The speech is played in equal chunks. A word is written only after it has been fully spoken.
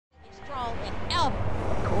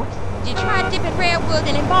redwood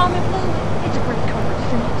and embalming fluid. It's a great color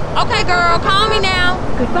scent. Okay, girl, call me now.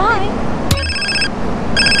 Goodbye.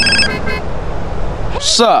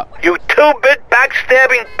 What's up? You two-bit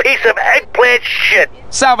backstabbing piece of eggplant shit.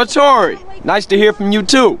 Salvatore, nice to hear from you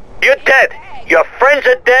too. You're dead. Your friends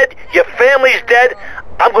are dead. Your family's dead.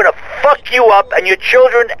 I'm gonna fuck you up and your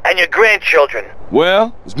children and your grandchildren.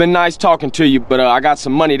 Well, it's been nice talking to you, but I got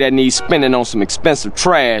some money that needs spending on some expensive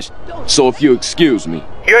trash, so if you excuse me.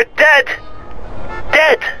 You're dead.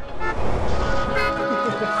 Dead.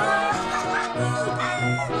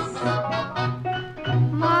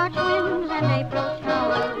 March winds and April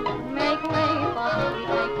showers make way for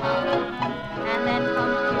sweet flowers, and then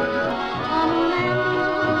comes spring.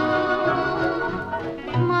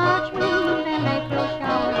 March winds and April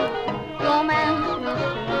showers, romance will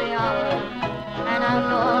soon be ours, and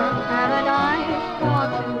outdoor paradise for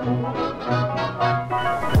two.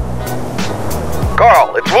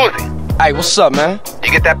 Carl, it's Woozy. Hey, what's up, man? Did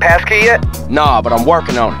you get that passkey yet? Nah, but I'm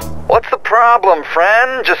working on it. What's the problem,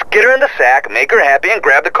 friend? Just get her in the sack, make her happy, and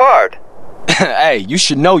grab the card. Hey, you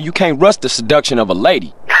should know you can't rush the seduction of a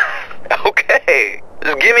lady. Okay.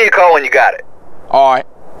 Just give me a call when you got it. All right.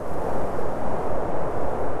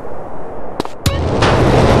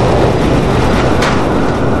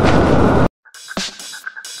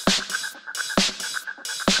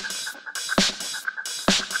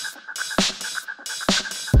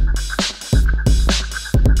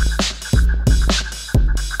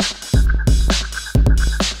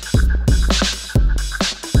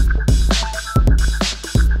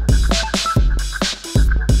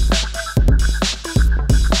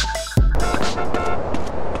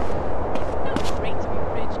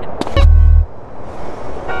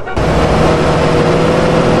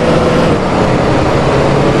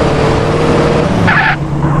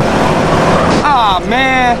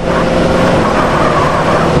 Man.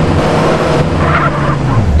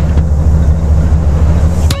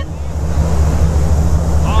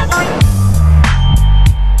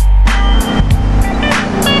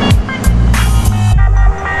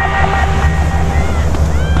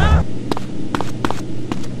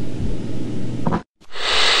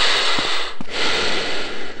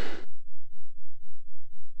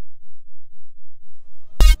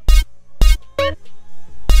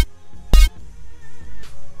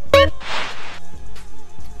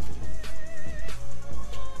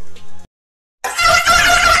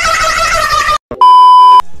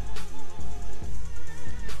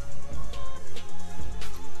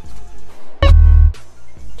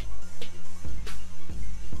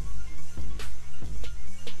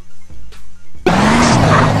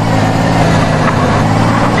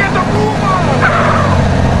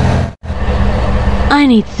 I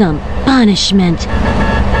need some punishment.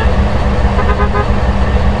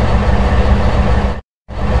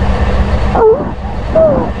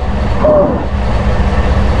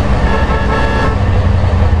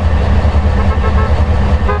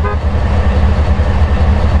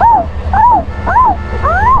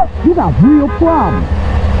 You got real problems.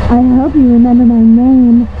 I hope you remember my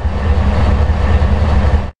name.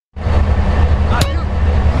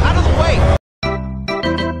 Out of the way!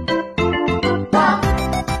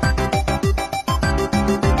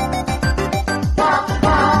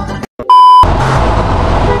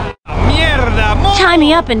 Tie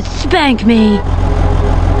me up and spank me.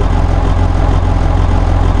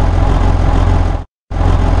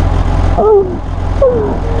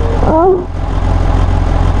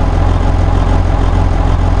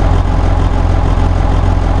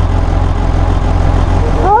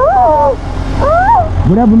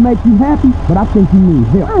 Whatever makes you happy, but I think you need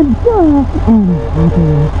help. I'm just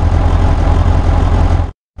happy.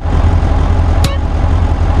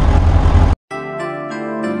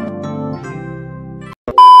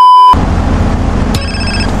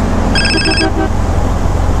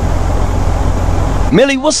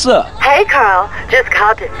 Millie, what's up? Hey, Carl. Just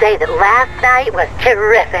called to say that last night was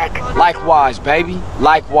terrific. Likewise, baby.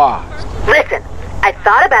 Likewise. Listen, I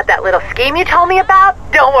thought about that little scheme you told me about.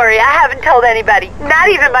 Don't worry, I haven't told anybody, not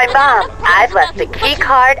even my mom. I've left the key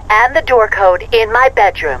card and the door code in my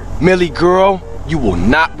bedroom. Millie, girl, you will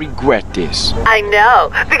not regret this. I know,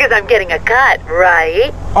 because I'm getting a cut,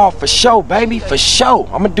 right? Oh, for sure, baby, for sure.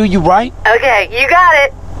 I'm gonna do you right. Okay, you got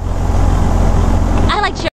it. I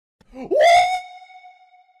like your...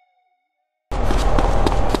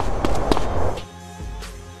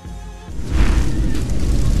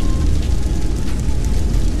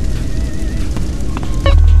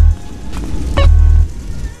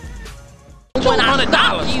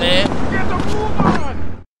 $200, man.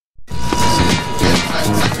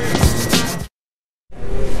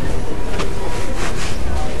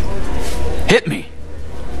 Hit me.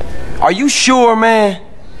 Are you sure, man?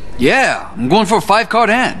 Yeah, I'm going for a 5-card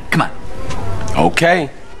hand. Come on. Okay.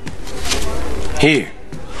 Here.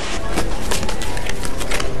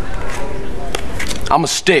 I'm a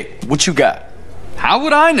stick. What you got? How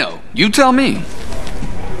would I know? You tell me.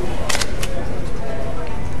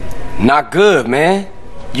 Not good, man.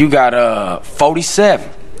 You got 47.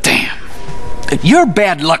 Damn. You're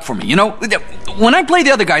bad luck for me, you know? When I play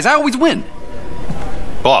the other guys, I always win.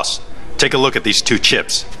 Boss, take a look at these 2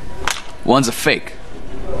 chips. One's a fake.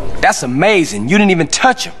 That's amazing. You didn't even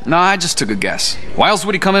touch him. No, I just took a guess. Why else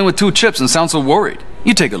would he come in with 2 chips and sound so worried?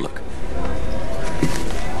 You take a look.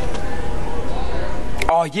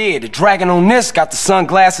 Oh yeah, the dragon on this got the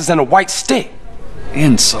sunglasses and a white stick.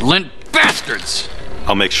 Insolent bastards!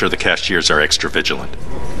 I'll make sure the cashiers are extra vigilant.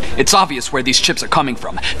 It's obvious where these chips are coming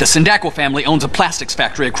from. The 𝗛ᴍᴛ family owns a plastics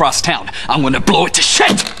factory across town. I'm gonna blow it to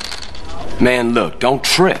shit! Man, look, don't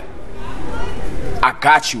trip. I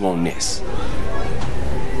got you on this.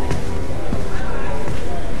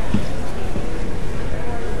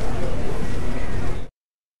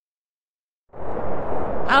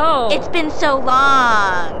 Oh. It's been so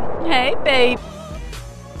long. Hey, babe.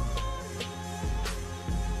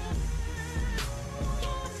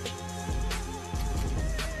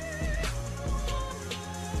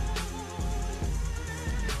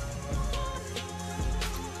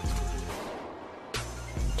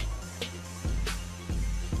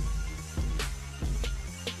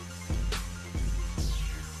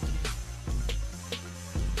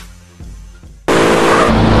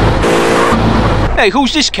 Hey,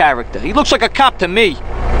 who's this character? He looks like a cop to me.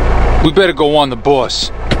 We better go on the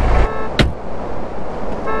boss.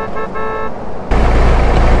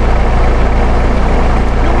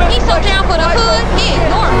 He's so down for the hood, he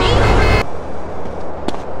ignore me.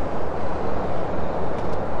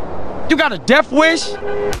 You got a death wish?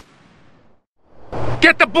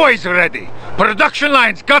 Get the boys ready. Production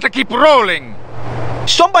line's gotta keep rolling.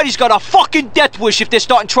 Somebody's got a fucking death wish if they're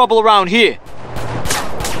starting trouble around here.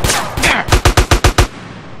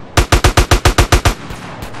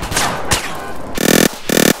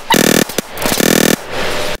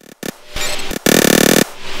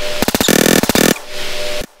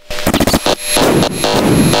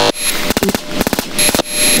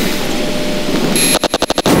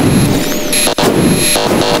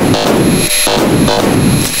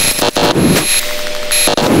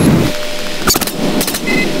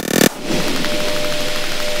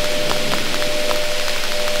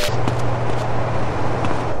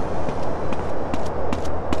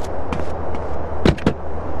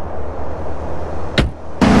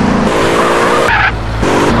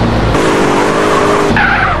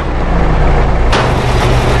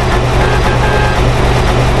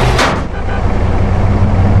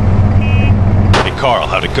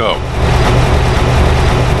 How'd it go?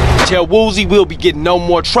 Tell Woozie we'll be getting no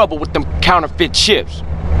more trouble with them counterfeit chips.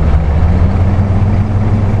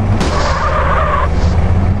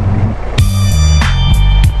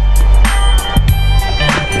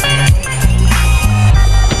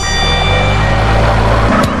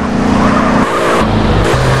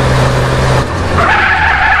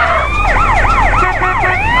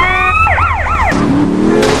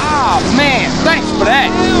 Oh man, thanks for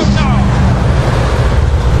that.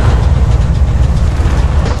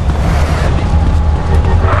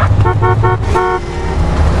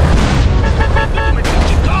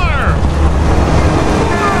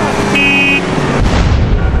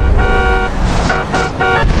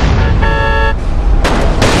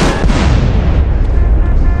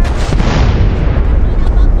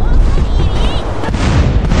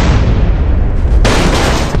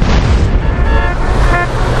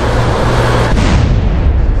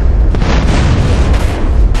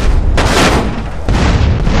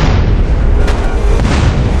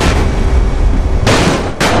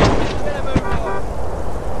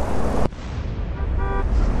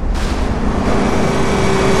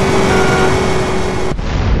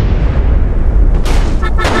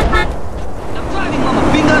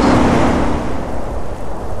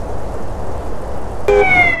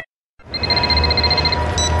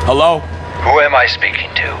 Hello? Who am I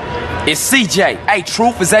speaking to? It's CJ. Hey,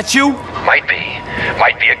 Truth, is that you? Might be.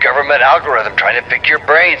 Might be a government algorithm trying to pick your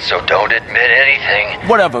brain, so don't admit anything.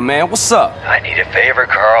 Whatever, man. What's up? I need a favor,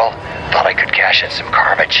 Carl. Thought I could cash in some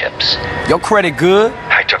karma chips. Your credit good?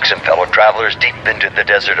 I took some fellow travelers deep into the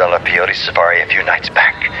desert on a Peyote safari a few nights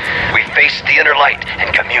back. We faced the inner light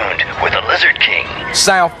and communed with a lizard king.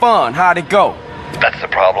 Sound fun. How'd it go? That's the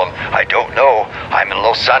problem. I don't know. I'm in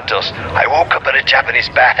Los Santos. I woke up in a Japanese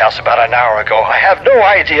bathhouse about an hour ago. I have no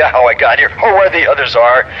idea how I got here or where the others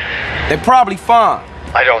are. They're probably fine.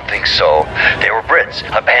 I don't think so. They were Brits,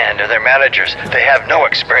 a band, and their managers. They have no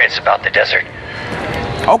experience about the desert.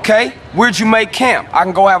 Okay, where'd you make camp? I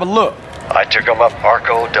can go have a look. I took them up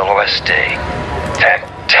Arco del Oeste.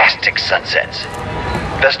 Fantastic sunsets.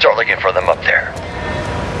 Let's start looking for them up there.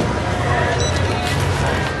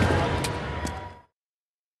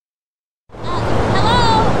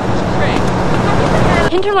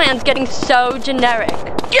 Hinterland's getting so generic.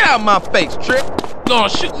 Get out of my face, Trip. Gonna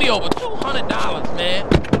shoot me over $200, man.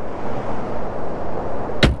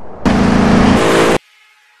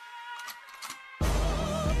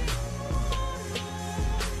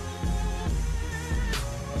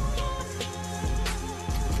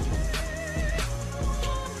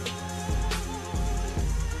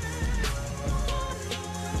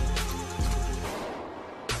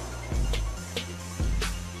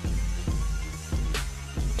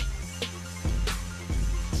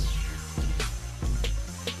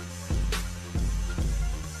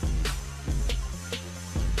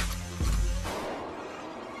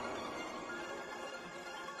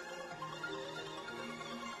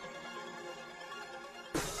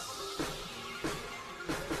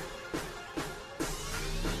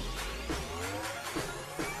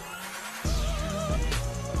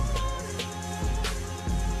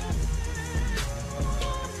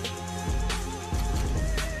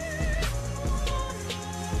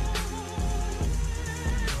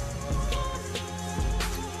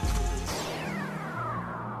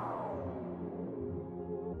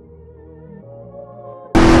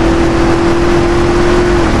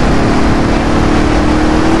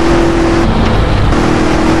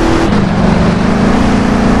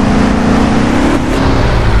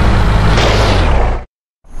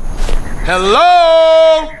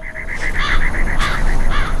 Hello?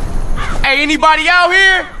 Hey, anybody out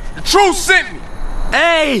here? The truth sent me.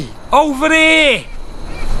 Hey, over here.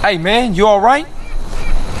 Hey, man, you alright?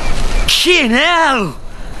 Fucking hell!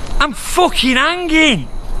 I'm fucking hanging.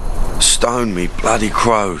 Stone me bloody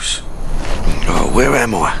crows. Oh, where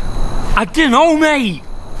am I? I don't know, mate.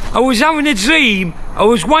 I was having a dream. I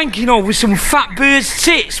was wanking over some fat bird's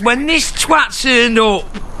tits when this twat turned up.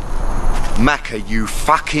 Macca, you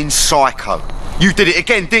fucking psycho. You did it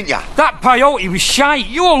again, didn't ya? That peyote was shite.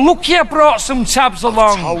 You're lucky I brought some tabs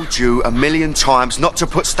along. I told you a million times not to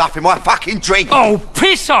put stuff in my fucking drink. Oh,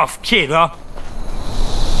 piss off, kidder.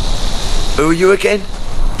 Who are you again?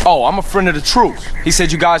 Oh, I'm a friend of the truth. He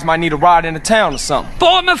said you guys might need a ride into town or something.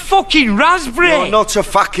 But I'm a fucking raspberry. You're not a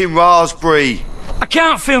fucking raspberry. I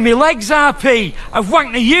can't feel my legs, RP. I've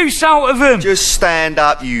wanked the use out of them. Just stand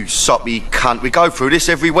up, you soppy cunt. We go through this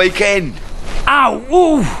every weekend. Ow,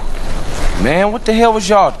 ooh. Man, what the hell was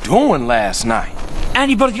y'all doing last night?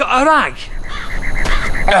 Anybody got a rag?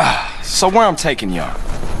 So where I'm taking y'all?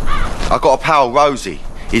 I got a pal, Rosie.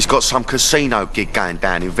 He's got some casino gig going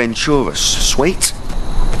down in Ventura. Sweet?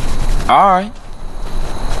 Alright.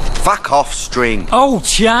 Fuck off, String. Oh,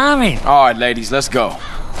 charming. Alright, ladies, let's go.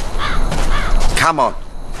 Come on,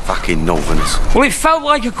 fucking northerners. Well, it felt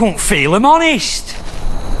like I couldn't feel him, honest.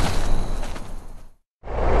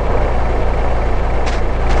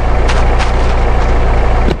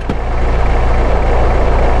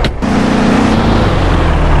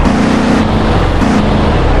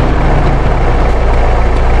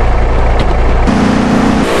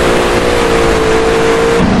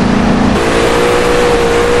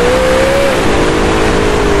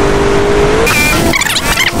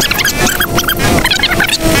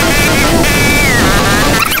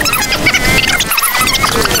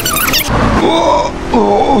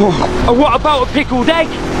 What about a pickled egg?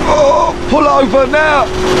 Oh, pull over now!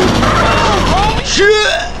 Shit!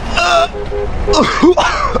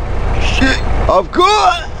 Shit! I've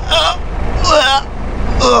got...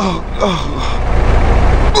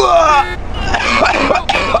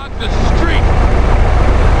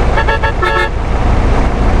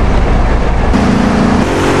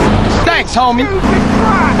 Thanks, homie.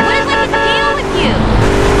 What is like the deal with you?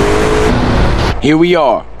 Here we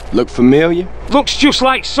are. Look familiar? Looks just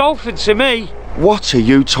like Salford to me. What are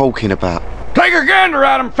you talking about? Take a gander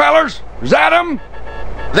at him, fellers. Is that him?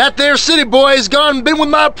 That there city boy has gone and been with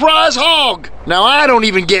my prize hog. Now I don't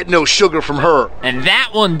even get no sugar from her. And that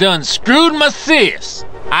one done screwed my sis.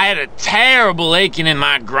 I had a terrible aching in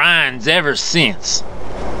my grinds ever since.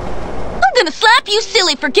 I'm gonna slap you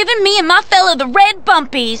silly for giving me and my fella the red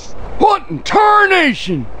bumpies. What in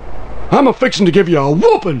tarnation? I'm a-fixin' to give you a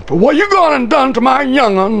whooping for what you gone and done to my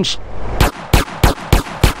young'uns.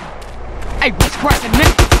 Hey, what's cracking, Nick?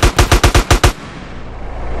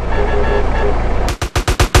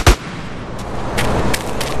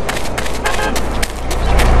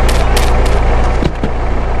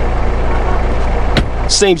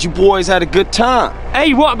 Seems you boys had a good time.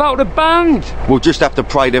 Hey, what about the band? We'll just have to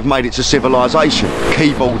pray they've made it to civilization.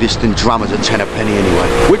 Keyboardist and drummers a tenner penny anyway.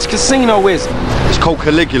 Which casino is it? It's called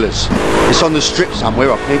Caligula's. It's on the strip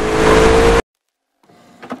somewhere, I think.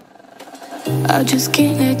 I just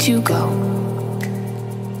can't let you go.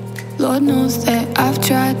 Lord knows that I've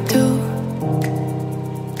tried to.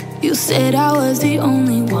 You said I was the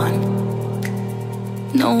only one.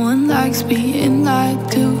 No one likes being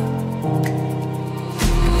lied to.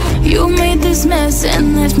 You made this mess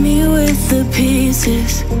and left me with the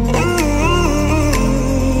pieces. Now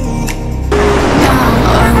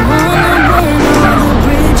I wanna burn all the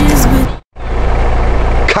bridges with.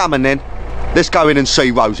 Come on then. Let's go in and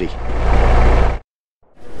see Rosie.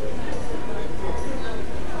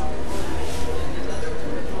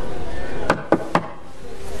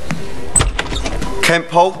 Kent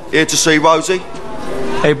Paul, here to see Rosie.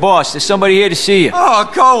 Hey, boss, there's somebody here to see you.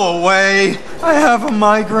 Oh, go away. I have a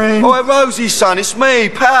migraine. Oh, Rosie, son, it's me,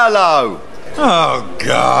 Paolo. Oh,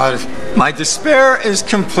 God. My despair is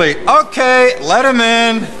complete. Okay, let him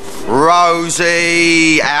in.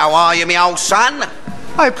 Rosie, how are you, me old son?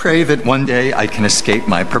 I pray that one day I can escape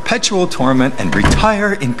my perpetual torment and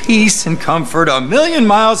retire in peace and comfort 1,000,000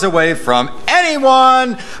 miles away from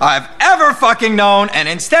anyone I've ever fucking known, and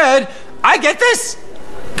instead, I get this.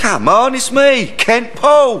 Come on, it's me, Kent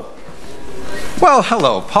Paul. Well,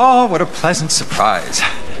 hello, Paul. What a pleasant surprise.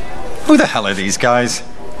 Who the hell are these guys?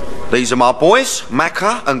 These are my boys,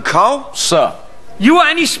 Macca and Cole. Sir. You want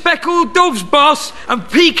any speckled doves, boss? I'm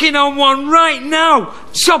peeking on one right now.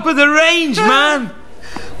 Top of the range, man.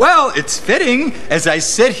 Well, it's fitting as I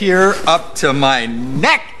sit here up to my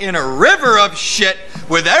neck in a river of shit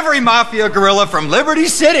with every mafia gorilla from Liberty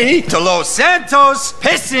City to Los Santos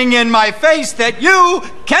pissing in my face that you,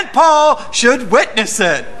 Kent Paul, should witness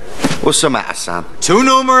it. What's the matter, son? Too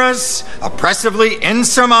numerous, oppressively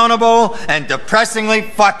insurmountable, and depressingly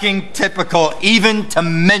fucking typical even to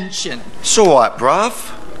mention. It's all right,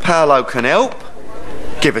 bruv. Paolo can help.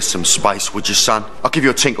 Give us some space, would you, son? I'll give you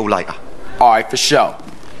a tinkle later. All right, for sure.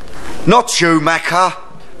 Not you, Macca.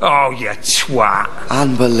 Oh, you twat.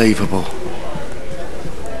 Unbelievable.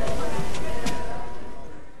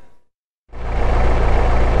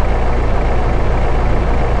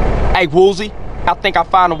 Hey, Woolsey, I think I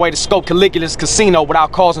found a way to scope Caligula's casino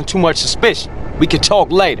without causing too much suspicion. We can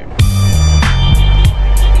talk later.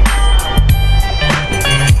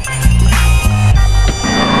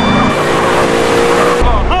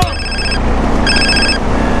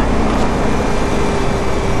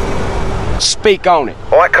 Speak on it.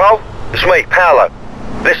 All right, Cole? It's me, Paolo.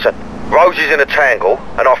 Listen, Rosie's in a tangle,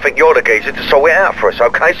 and I think you're the geezer to sort it out for us,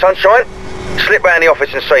 okay, sunshine? Slip round the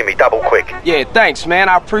office and see me, double quick. Yeah, thanks, man.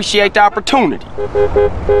 I appreciate the opportunity.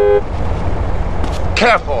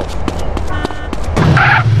 Careful.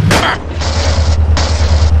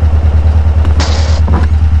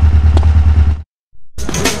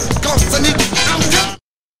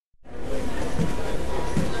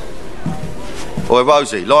 Oi,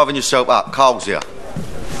 Rosie, liven yourself up. Cole's here.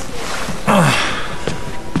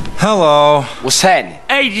 Hello. What's happening?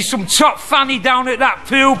 Hey, there's some top fanny down at that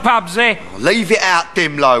pool, Pabsy. Oh, leave it out,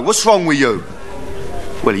 Dimlo. What's wrong with you?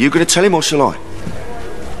 Well, are you going to tell him or shall I?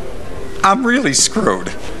 I'm really screwed.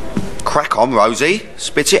 Crack on, Rosie.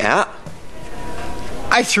 Spit it out.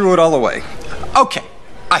 I threw it all away. Okay,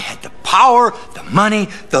 I had the power, the money,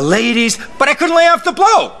 the ladies, but I couldn't lay off the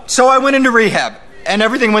blow. So I went into rehab, and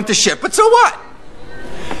everything went to shit. But so what?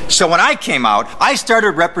 So when I came out, I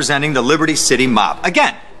started representing the Liberty City mob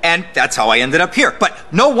again. And that's how I ended up here. But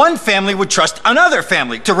no one family would trust another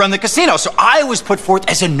family to run the casino, so I was put forth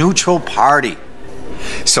as a neutral party.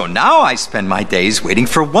 So now I spend my days waiting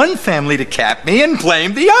for one family to cap me and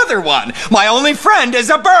blame the other one. My only friend is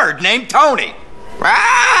a bird named Tony.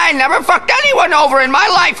 I never fucked anyone over in my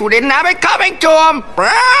life who didn't have it coming to him.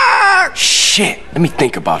 Shit, let me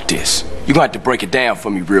think about this. You're gonna have to break it down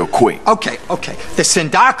for me real quick. Okay. The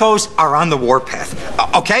Sindacos are on the warpath.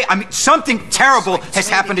 Okay? I mean, something terrible has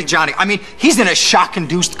happened to Johnny. I mean, he's in a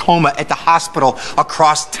shock-induced coma at the hospital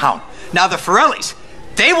across town. Now, the Forellis,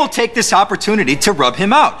 they will take this opportunity to rub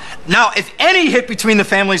him out. Now, if any hit between the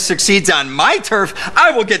families succeeds on my turf,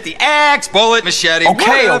 I will get the axe, bullet, machete,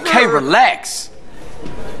 whatever. Okay, relax.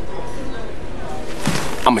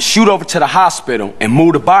 I'ma shoot over to the hospital and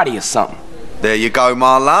move the body or something. There you go,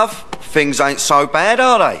 my love. Things ain't so bad,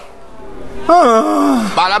 are they?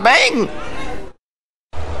 Bada bing!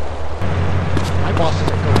 My boss is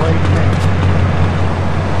a great man.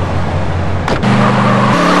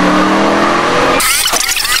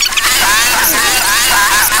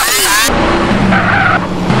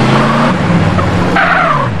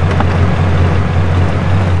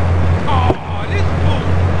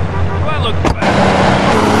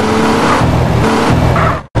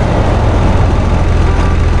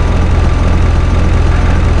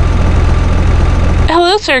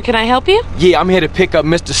 sir. Can I help you? Yeah, I'm here to pick up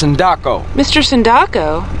Mr. Sindako. Mr.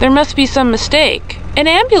 Sindako? There must be some mistake. An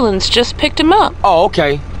ambulance just picked him up. Oh,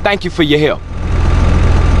 okay. Thank you for your help.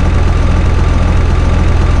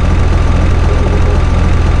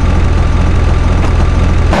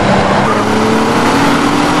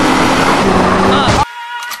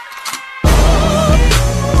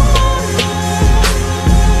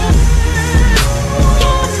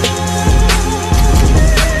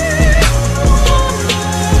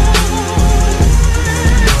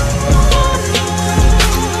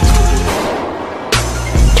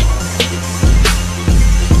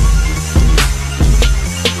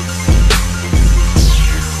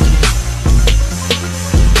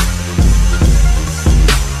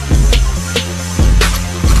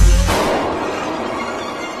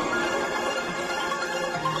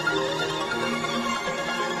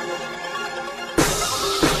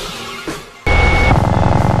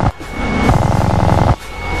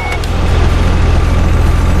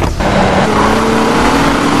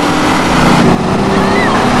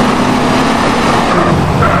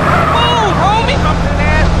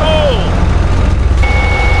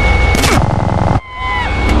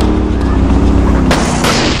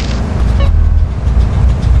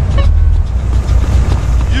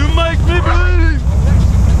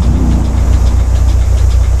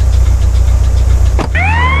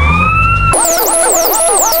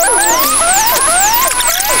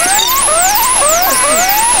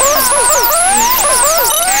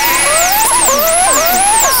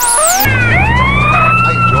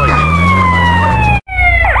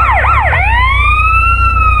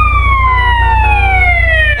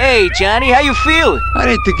 Hey, Johnny, how you feeling? I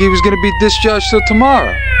didn't think he was gonna be discharged till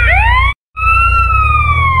tomorrow.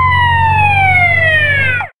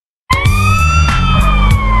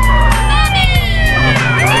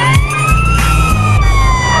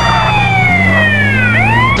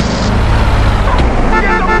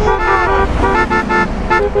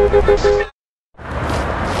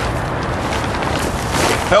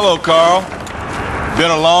 Hello, Carl.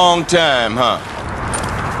 Been a long time, huh?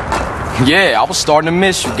 Yeah, I was starting to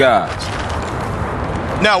miss you guys.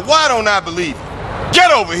 Now, why don't I believe you?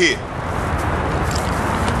 Get over here!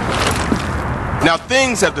 Now,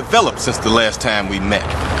 things have developed since the last time we met.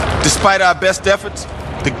 Despite our best efforts,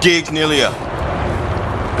 the gig's nearly up.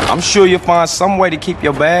 I'm sure you'll find some way to keep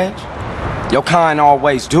your badge. Your kind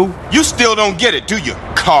always do. You still don't get it, do you,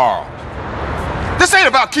 Carl? This ain't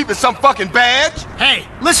about keeping some fucking badge! Hey,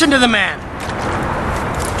 listen to the man!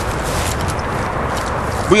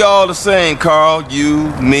 We all the same, Carl. You,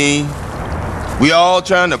 me. We all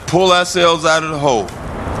trying to pull ourselves out of the hole.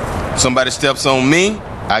 Somebody steps on me,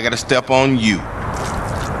 I gotta step on you.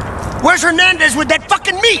 Where's Hernandez with that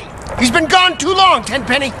fucking meat? He's been gone too long,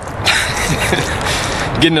 Tenpenny.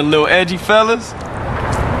 Getting a little edgy, fellas?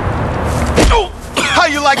 Oh, how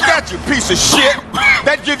you like that, you piece of shit?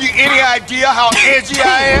 That give you any idea how edgy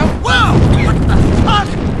I am? Whoa!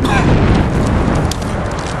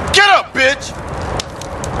 Get up, bitch!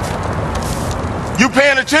 You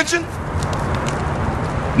paying attention?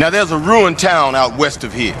 Now there's a ruined town out west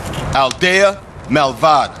of here, Aldea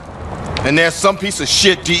Malvada. And there's some piece of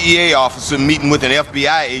shit DEA officer meeting with an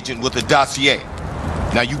FBI agent with a dossier.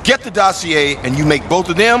 Now you get the dossier and you make both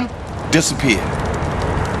of them disappear.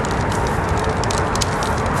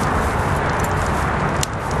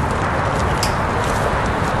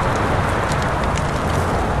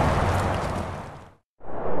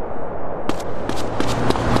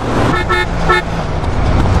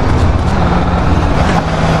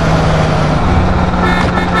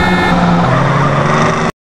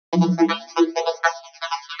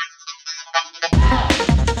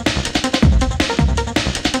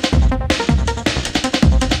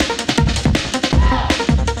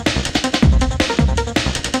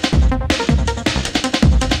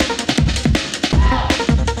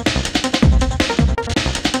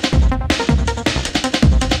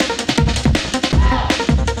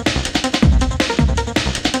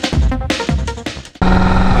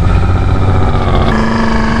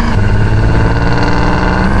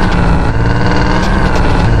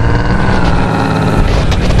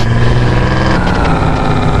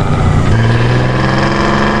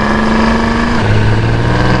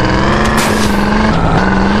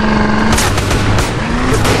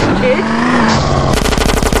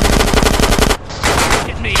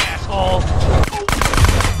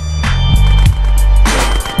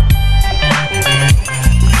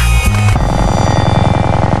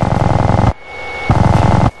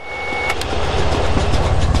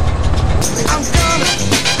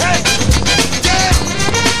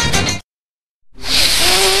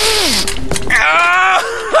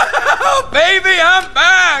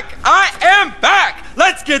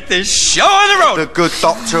 this show on the road. The good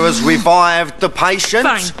doctor has revived the patient.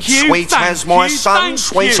 Thank you, Sweet as my son,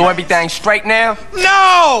 sweet. So everything straight now?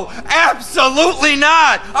 No, absolutely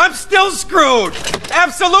not. I'm still screwed.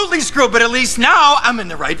 Absolutely screwed, but at least now I'm in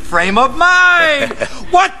the right frame of mind.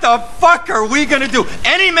 What the fuck are we gonna do?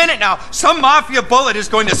 Any minute now, some mafia bullet is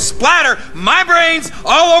going to splatter my brains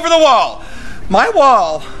all over the wall. My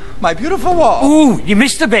wall. My beautiful wall. Ooh, you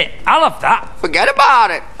missed a bit. I'll have that. Forget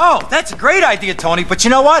about it. Oh, that's a great idea, Tony, but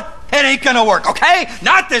you know what? It ain't gonna work, okay?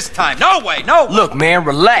 Not this time. No way, no. Look, man,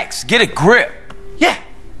 relax. Get a grip. Yeah,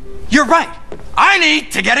 you're right. I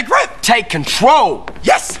need to get a grip. Take control.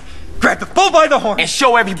 Yes. Grab the bull by the horn. And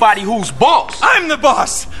show everybody who's boss. I'm the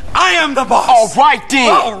boss. I am the boss. All right, then.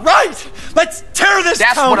 All right. Let's tear this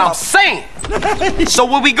That's town what I'm up. saying. So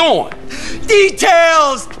where we going?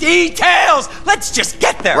 Details. Details. Let's just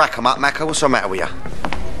get there. Rack 'em up, Macca. What's the matter with you?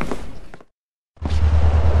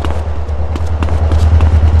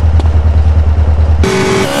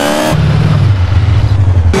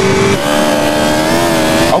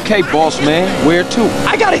 Okay, boss man, where to?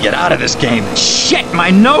 I gotta get out of this game. Shit, my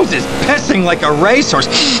nose is pissing like a racehorse.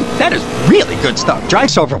 That is really good stuff.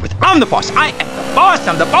 Drinks over with. I'm the boss. I am the boss.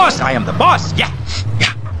 I'm the boss. I am the boss. Yeah.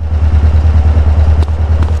 Yeah.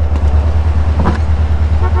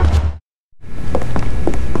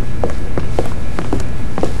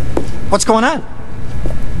 What's going on?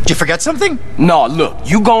 Did you forget something? No, look,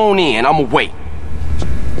 you go on in. I'ma wait.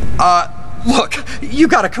 Look, you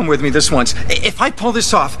gotta come with me this once. If I pull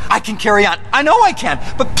this off, I can carry on. I know I can,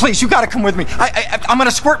 but please, you gotta come with me. I'm gonna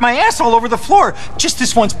squirt my ass all over the floor. Just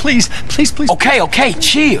this once, please. Please, please. Okay,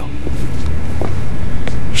 chill.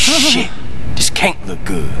 Shit, this can't look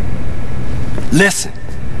good. Listen,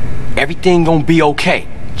 everything gonna be okay.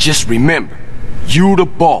 Just remember, you the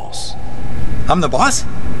boss. I'm the boss?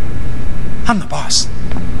 I'm the boss.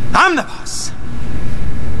 I'm the boss.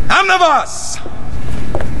 I'm the boss.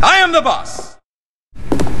 I am the boss.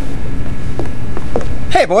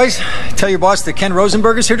 Hey, boys. Tell your boss that Ken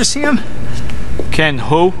Rosenberg is here to see him. Ken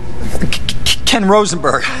who? Ken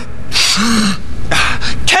Rosenberg.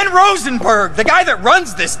 Ken Rosenberg, the guy that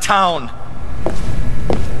runs this town.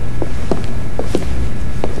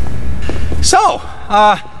 So,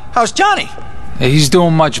 how's Johnny? He's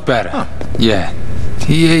doing much better. Huh. Yeah.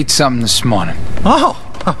 He ate something this morning. Oh.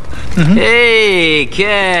 Mm-hmm. Hey,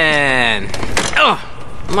 Ken. Oh,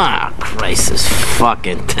 my Christ, this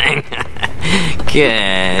fucking thing.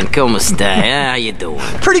 Ken, ¿cómo está? How you doing?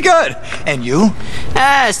 Pretty good. And you?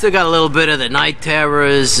 I still got a little bit of the night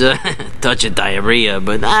terrors, touch of diarrhea,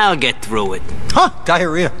 but I'll get through it. Huh,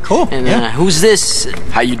 diarrhea. Cool. And who's this?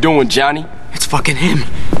 How you doing, Johnny? It's fucking him.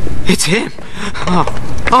 It's him. Oh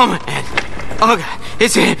my head. Oh, God.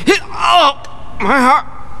 It's him. Oh, my heart.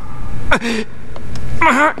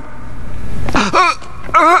 My heart.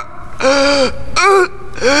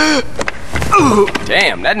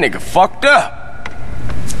 Damn, that nigga fucked up.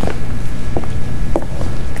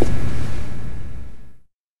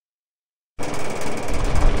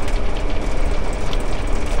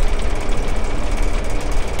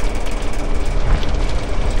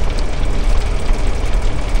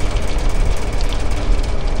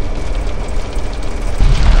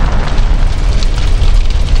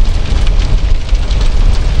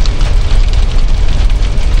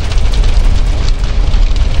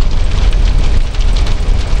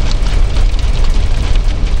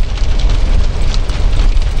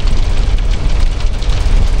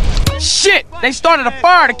 They started a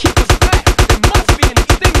fire to keep us back. There must be an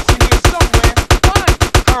extinguisher here somewhere. Find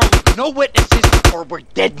it. Carl, no witnesses or we're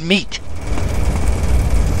dead meat.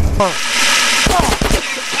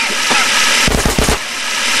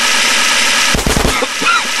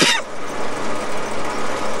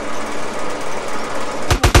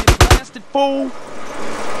 Blasted fool.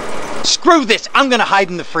 Screw this. I'm gonna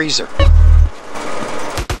hide in the freezer.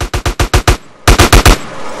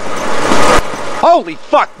 Holy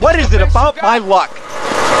fuck, what is it about my luck?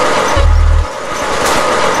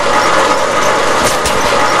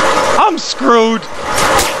 I'm screwed.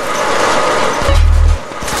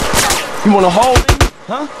 You wanna hold him?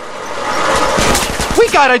 Huh? We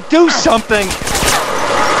gotta do something.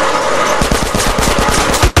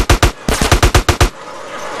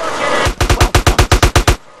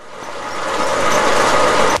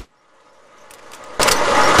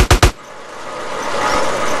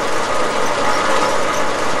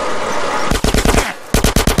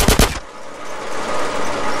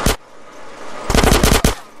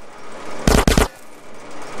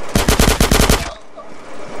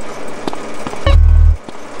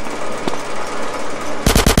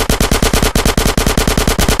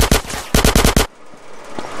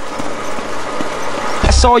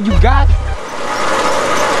 That's all you got?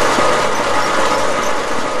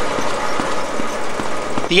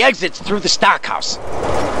 The exit's through the stockhouse.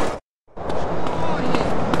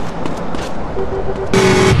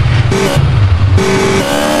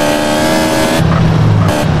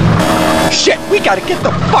 Shit, we gotta get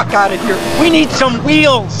the fuck out of here. We need some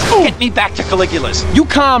wheels. Get me back to Caligula's. You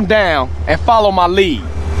calm down and follow my lead.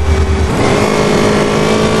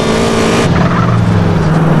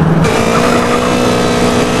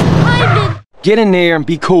 Get in there and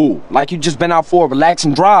be cool, like you just been out for a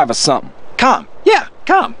relaxing drive or something. Calm. Yeah,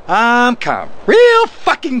 calm. I'm calm. Real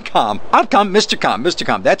fucking calm. I'm calm, Mr. Calm, Mr.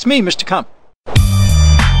 Calm. That's me, Mr. Calm.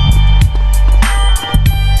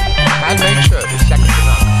 And make sure the second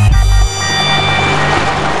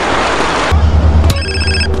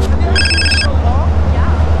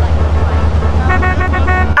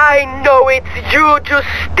I know it's you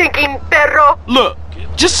stinking perro. Look,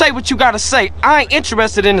 just say what you gotta say. I ain't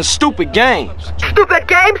interested in the stupid games. Stupid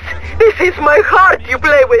games? This is my heart you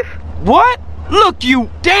play with. What? Look, you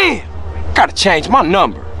damn! Gotta change my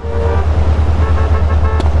number.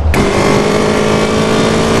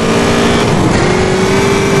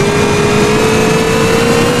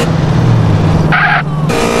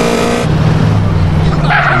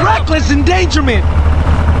 Reckless endangerment!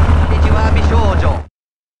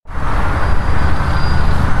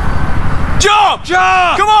 Jump!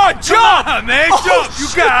 Jump! Come on, jump! Come on, man, Oh, jump! You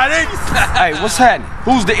got it! Hey, what's happening?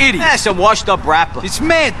 Who's the idiot? That's a washed-up rapper. It's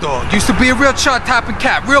Mad Dog. Used to be a real chart-topping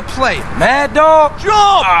cat, real player. Mad Dog?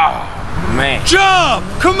 Jump! Oh, man. Jump!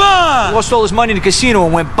 Come on! Lost all his money in the casino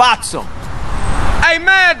and went botsum. Hey,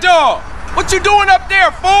 Mad Dog! What you doing up there,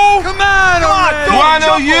 fool? Come on, Do I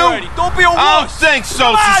know you? Already. Don't be a wuss. I don't think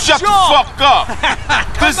so, so shut the fuck up.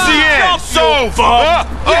 This is the end. It's over.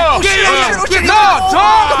 No,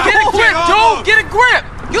 dog! Get a grip, dude! Get a grip!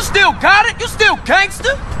 You still got it? You still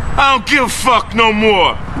gangster? I don't give a fuck no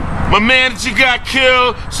more. My manager got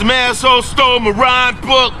killed. Some asshole stole my rhyme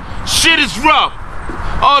book. Shit is rough.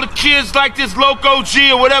 All the kids like this Loco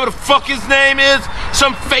G or whatever the fuck his name is.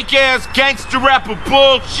 Some fake ass gangster rapper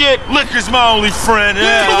bullshit. Liquor's my only friend.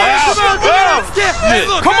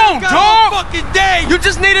 Come on, dog! You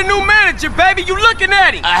just need a new manager, baby. You looking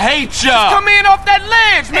at him. I hate y'all. Just come in off that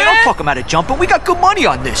ledge, man. Hey, don't talk him out of jumping. We got good money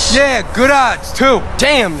on this. Yeah, good odds, too.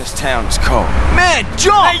 Damn, this town is cold. Man,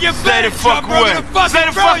 jump! Hey, you stay the fuck away. Stay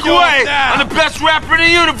the fuck away. I'm the best rapper in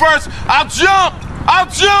the universe. I'll jump. I'll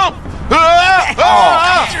jump. Oh,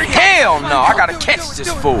 hell no. I gotta catch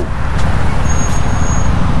this fool.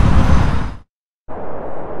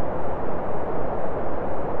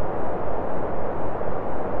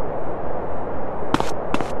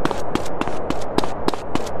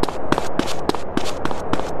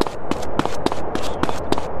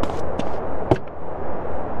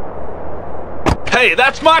 Hey,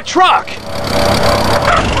 that's my truck!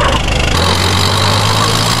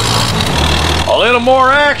 A little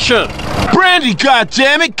more action. Brandy,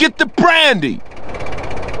 goddammit, get the brandy.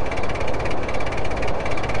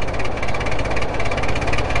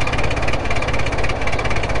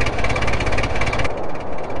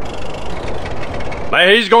 Now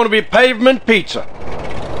he's going to be pavement pizza.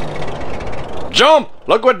 Jump!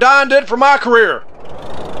 Look what Don did for my career.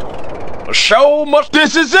 The show must...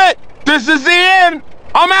 This is it! This is the end!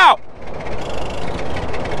 I'm out!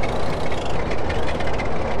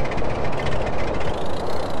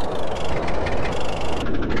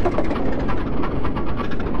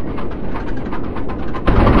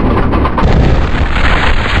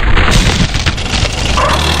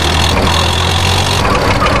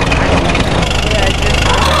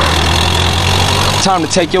 Time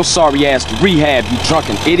to take your sorry ass to rehab, you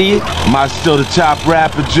drunken idiot. Am I still the top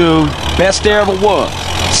rapper, dude? Best there ever was.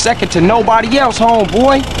 Second to nobody else,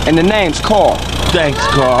 homeboy. And the name's Carl. Thanks,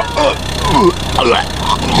 Carl.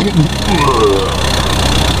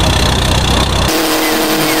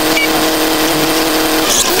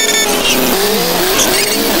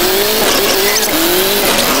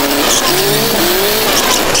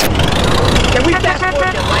 Can we fast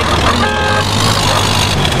forward to life?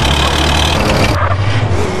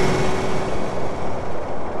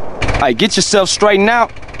 Hey, get yourself straightened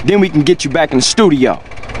out, then we can get you back in the studio.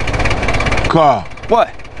 Carl. What?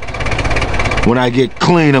 When I get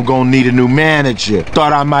clean, I'm gonna need a new manager.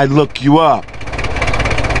 Thought I might look you up.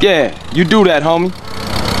 Yeah, you do that, homie.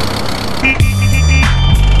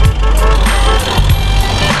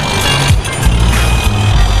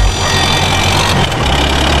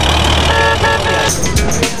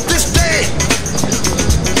 This day,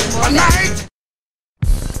 a night.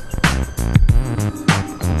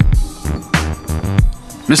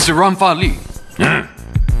 Mr. Rᴏsᴇᴜ. Hmm.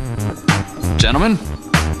 Gentlemen,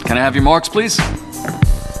 Can I have your marks, please?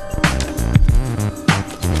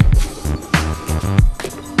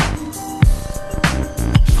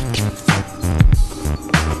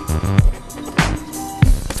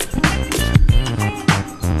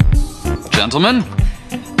 Gentlemen?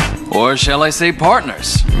 Or shall I say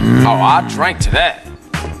partners? Oh, I drank to that.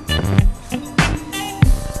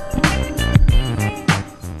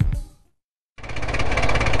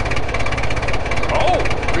 Oh,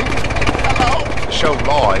 really? Hello? The show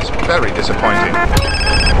Raw is very disappointing.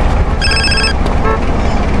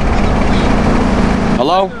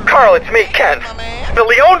 Hello? Carl, it's me, Ken. The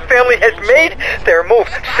Leone family has made their move.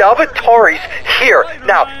 Salvatore's here.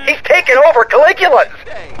 Now, he's taken over Caligula's.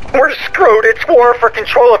 We're screwed. It's war for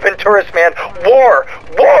control of Venturas, man. War.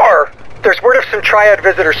 War! There's word of some triad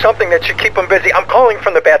visitors, something that should keep them busy. I'm calling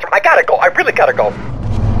from the bathroom. I gotta go. I really gotta go.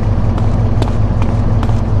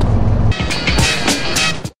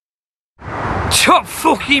 Top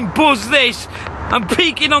fucking buzz this! I'm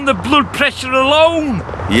peaking on the blood pressure alone!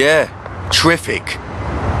 Yeah, terrific.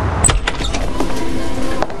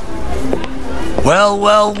 Well,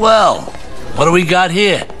 well, well. What do we got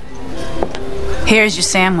here? Here's your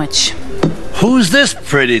sandwich. Who's this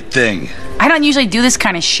pretty thing? I don't usually do this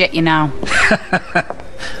kind of shit, you know.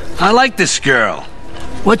 I like this girl.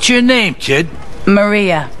 What's your name, kid?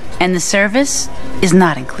 Maria. And the service is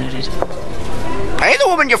not included. Hey, the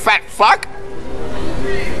woman, you fat fuck!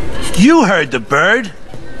 You heard the bird.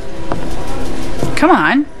 Come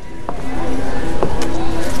on.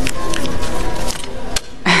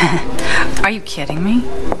 Are you kidding me?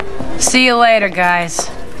 See you later, guys.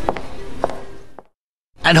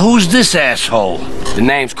 And who's this asshole? The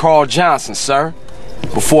name's Carl Johnson, sir.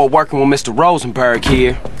 Before working with Mr. Rosenberg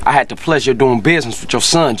here, I had the pleasure of doing business with your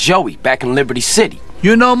son, Joey, back in Liberty City.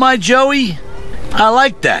 You know my Joey? I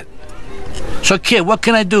like that. So, kid, what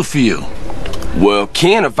can I do for you? Well,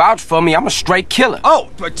 Ken, vouch for me. I'm a straight killer. Oh,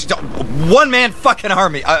 one-man fucking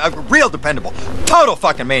army. Real dependable. Total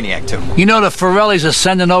fucking maniac, too. You know, the Forellis are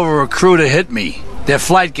sending over a crew to hit me. Their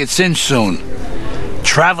flight gets in soon.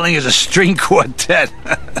 Traveling as a string quartet.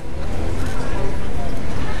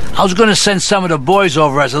 I was going to send some of the boys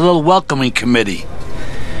over as a little welcoming committee.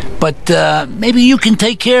 But maybe you can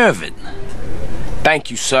take care of it. Thank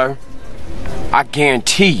you, sir. I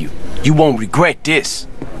guarantee you, you won't regret this.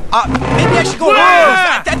 Maybe I should go...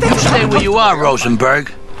 You stay where you are,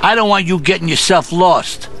 Rosenberg. I don't want you getting yourself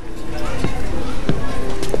lost.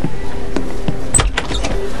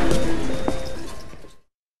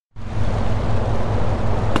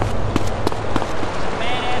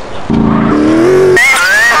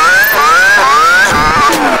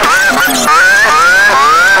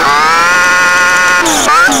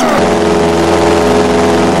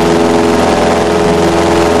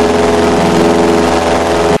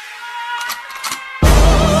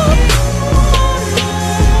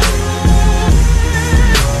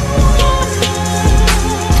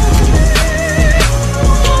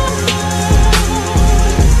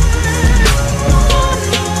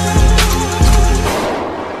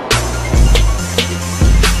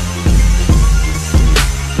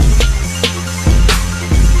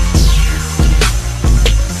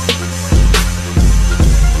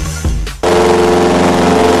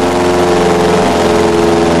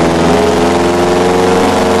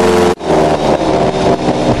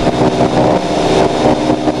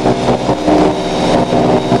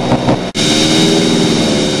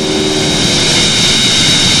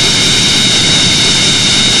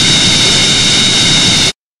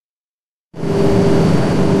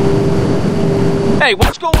 Hey,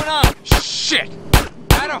 what's going on? Shit!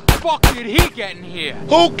 How the fuck did he get in here?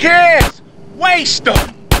 Who cares? Waste them!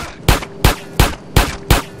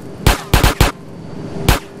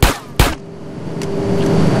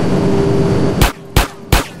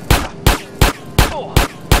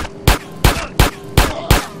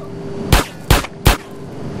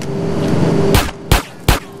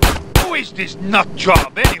 Who is this nut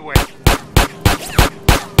job anyway?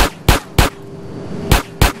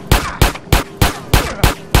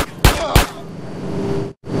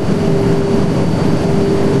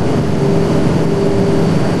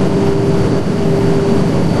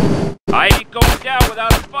 I ain't going down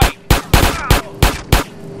without a fight.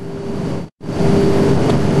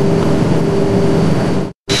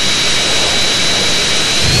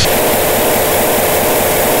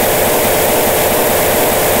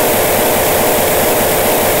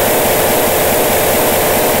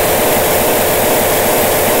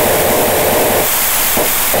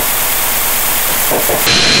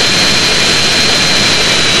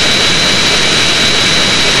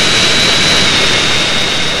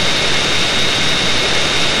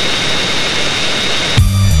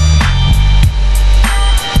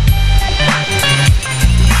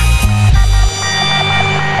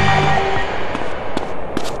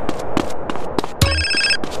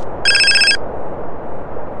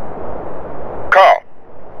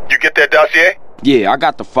 get that dossier? Yeah, I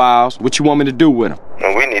got the files. What you want me to do with them?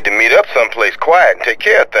 Well, we need to meet up someplace quiet and take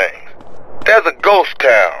care of things. There's a ghost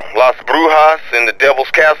town, Las Brujas, in the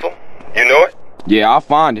Devil's Castle. You know it? Yeah, I'll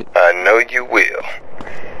find it. I know you will.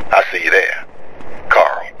 I'll see you there.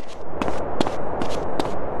 Carl.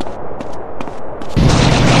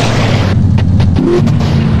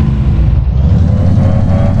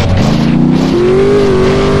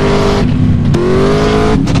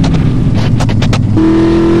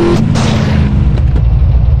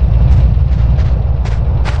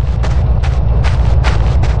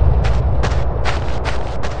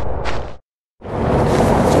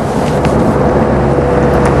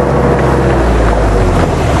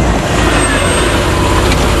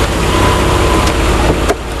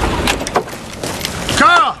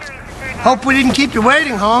 Hope we didn't keep you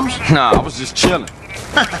waiting, Holmes. Nah, I was just chilling.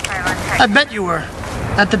 I bet you were.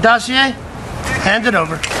 At the dossier? Hand it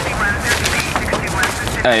over.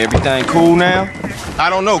 Hey, everything cool now? I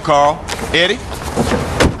don't know, Carl. Eddie?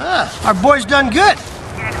 Our boy's done good.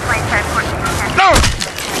 No!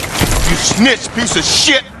 You snitch piece of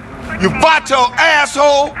shit! You vato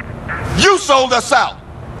asshole! You sold us out!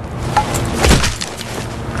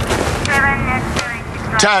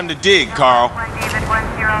 Time to dig, Carl.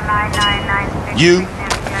 You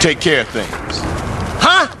take care of things.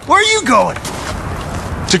 Huh? Where are you going?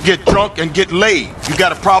 To get drunk and get laid. You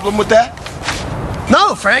got a problem with that?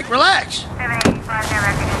 No, Frank, relax.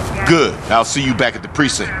 Good. I'll see you back at the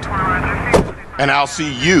precinct. And I'll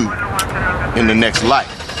see you in the next life,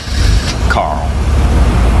 Carl.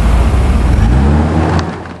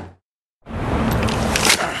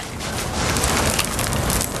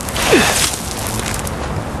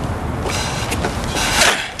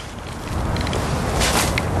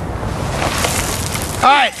 All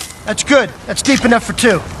right, that's good. That's deep enough for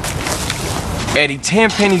two. Eddie,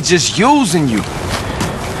 Tenpenny's just using you.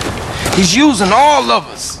 He's using all of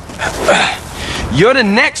us. You're the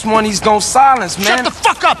next one he's gonna silence, man. Shut the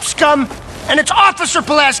fuck up, scum! And it's Officer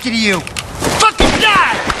Pulaski to you. Fucking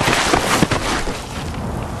die!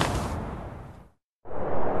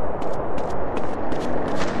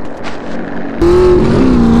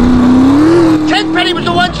 Tenpenny was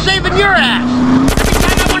the one saving your ass. Every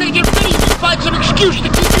time I wanted to get rid of you, just find some excuse to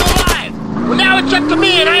keep you alive. Well, now it's up to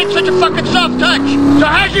me, and I ain't such a fucking soft touch. So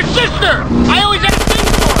how's your sister? I always had a thing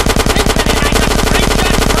for her. Tenpenny and I got some great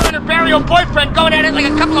shots of her and her burial boyfriend going at it like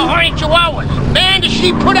a couple of horny chihuahuas. Man, does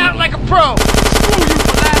she put out like a pro. Screw you,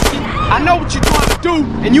 Pulaski. I know what you're trying to do,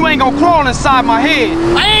 and you ain't gonna crawl inside my head.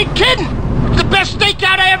 I ain't kidding. It's the best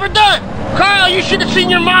stakeout I ever done. Carl, you should have seen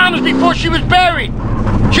your mom's before she was buried.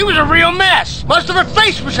 She was a real mess. Most of her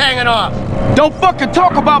face was hanging off. Don't fucking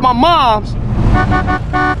talk about my mom's.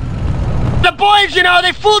 The boys, you know,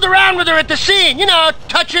 they fooled around with her at the scene. You know,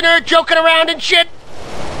 touching her, joking around and shit.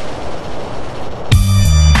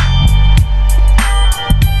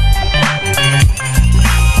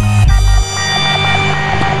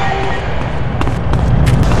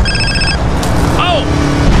 Oh!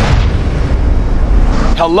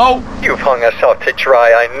 Hello? You've hung us out to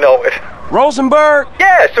dry, I know it. Rosenberg?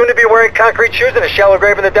 Yeah, soon to be wearing concrete shoes in a shallow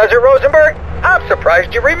grave in the desert, Rosenberg. I'm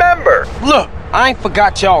surprised you remember. Look, I ain't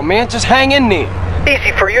forgot y'all, man. Just hang in there.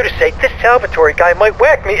 Easy for you to say. This Salvatore guy might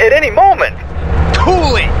whack me at any moment.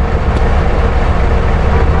 Cool it.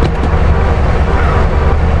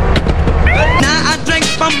 Now I drink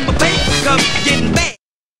from a paper cup, getting bad.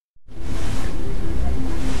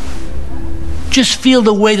 Just feel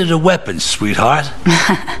the weight of the weapon, sweetheart.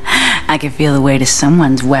 I can feel the weight of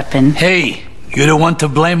someone's weapon. Hey, you're the one to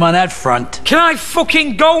blame on that front. Can I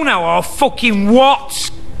fucking go now, or fucking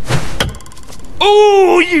what?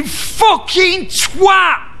 Ooh, you fucking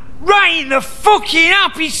twat! Right in the fucking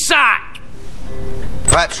happy sack!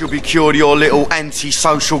 Perhaps you'll be cured of your little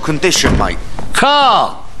antisocial condition, mate.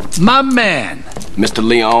 Carl, my man. Mr.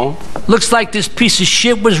 Leone? Looks like this piece of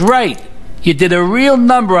shit was right. You did a real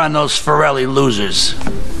number on those Forelli losers.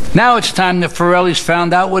 Now it's time the Forellis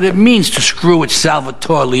found out what it means to screw with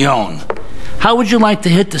Salvatore Leone. How would you like to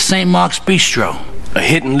hit the St. Mark's Bistro? A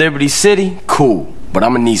hit in Liberty City? Cool, but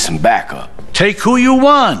I'm gonna need some backup. Take who you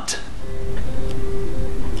want.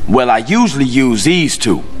 Well, I usually use these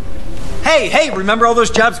two. Hey, remember all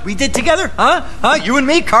those jobs we did together? Huh? You and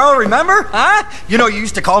me, Carl, remember? Huh? You know, you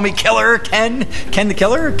used to call me Killer Ken. Ken the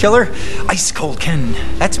Killer? Killer? Ice Cold Ken.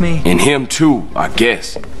 That's me. And him too, I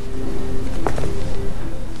guess.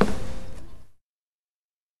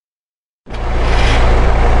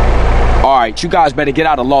 Alright, you guys better get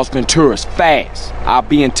out of Las Venturas fast. I'll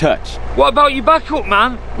be in touch. What about your backup,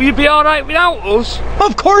 man? Will you be alright without us?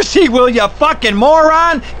 Of course he will, you fucking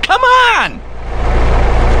moron! Come on!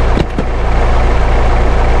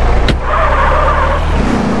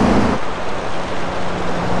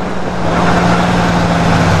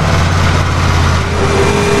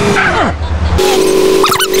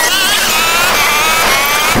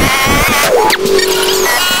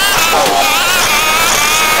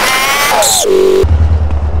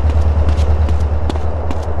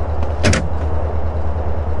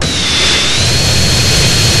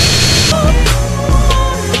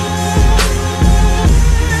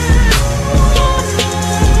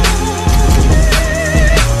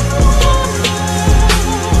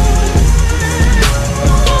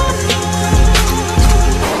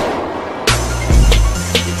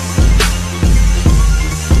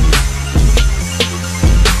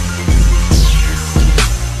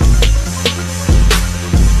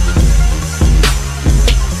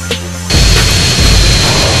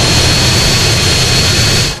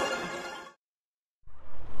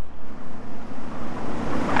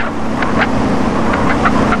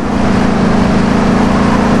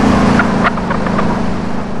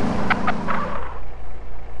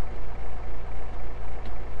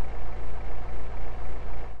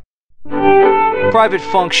 Private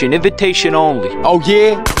function, invitation only. Oh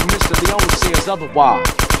yeah? Mr. Leone says otherwise.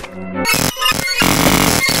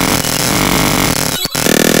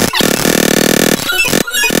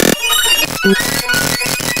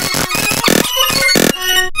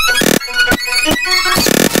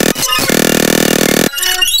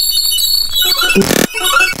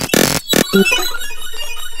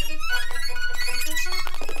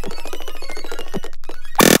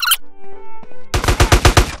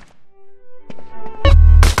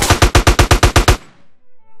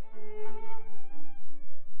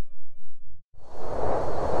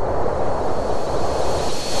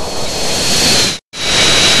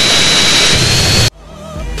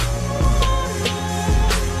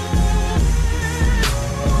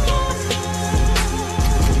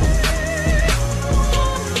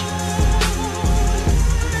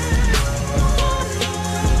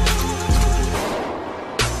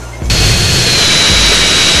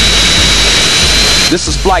 This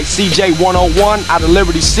is Flight CJ-101 out of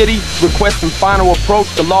Liberty City, requesting final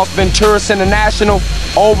approach to Los Venturas International.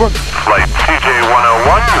 Over. Flight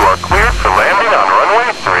CJ-101, you are cleared for landing on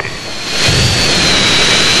runway 3.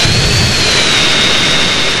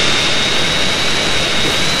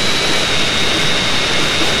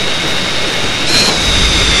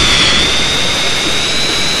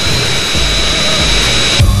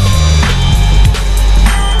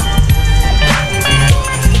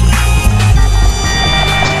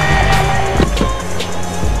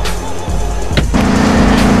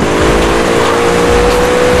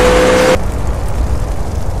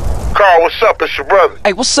 What's up? It's your brother.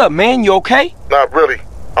 Hey, what's up, man? You okay? Not really.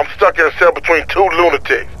 I'm stuck in a cell between two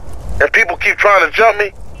lunatics. And people keep trying to jump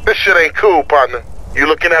me. This shit ain't cool, partner. You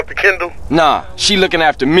looking after Kendall? Nah, she looking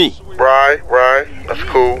after me. Right. That's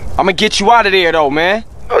cool. I'ma get you out of there, though, man.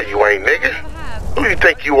 No, you ain't, nigga. Who you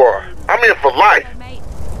think you are? I'm here for life.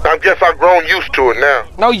 I guess I've grown used to it now.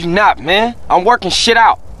 No, you not, man. I'm working shit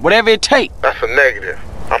out. Whatever it takes. That's a negative.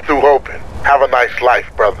 I'm through hoping. Have a nice life,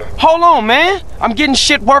 brother. Hold on, man. I'm getting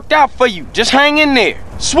shit worked out for you. Just hang in there.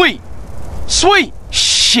 Sweet.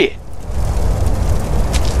 Shit.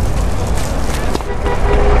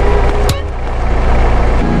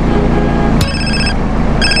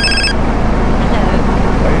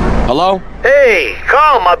 Hello? Hey,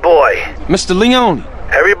 Carl, my boy. Mr. Leone.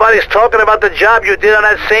 Everybody's talking about the job you did on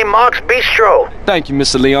that St. Mark's Bistro. Thank you,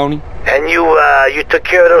 Mr. Leone. And you took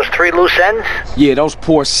care of those 3 loose ends? Yeah, those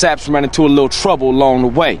poor saps ran into a little trouble along the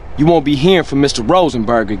way. You won't be hearing from Mr.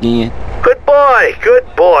 Rosenberg again. Good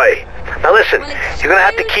boy. Now listen, you're gonna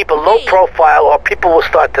have to keep a low profile or people will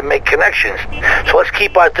start to make connections. So let's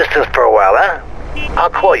keep our distance for a while, huh? I'll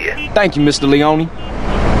call you. Thank you, Mr. Leone.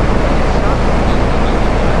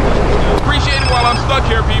 Appreciate it while I'm stuck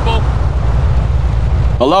here, people.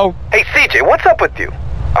 Hello? Hey, CJ, what's up with you?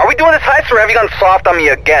 Are we doing this heist or have you gone soft on me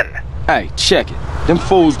again? Hey, check it. Them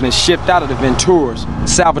fools been shipped out of the Venturas.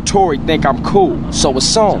 Salvatore think I'm cool, so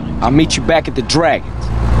it's on. I'll meet you back at the Dragons.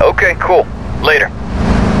 Okay, cool. Later.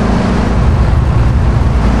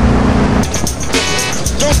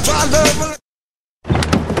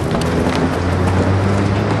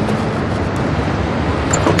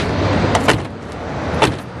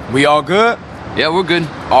 We all good? Yeah, we're good.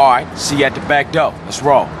 All right, see you at the back door. Let's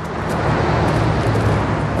roll.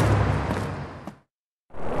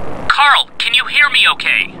 Carl, can you hear me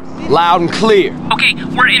okay? Loud and clear. Okay,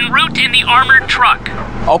 we're en route in the armored truck.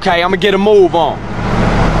 Okay, I'ma get a move on.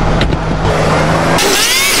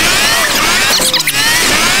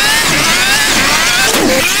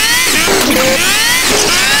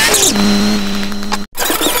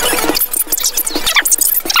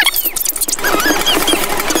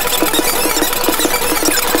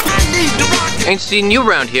 Ain't seen you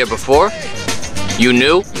around here before. You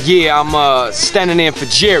new? Yeah, I'm standing in for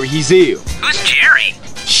Jerry. He's ill. Who's Jerry?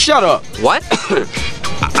 Shut up. What?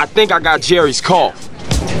 I think I got Jerry's call.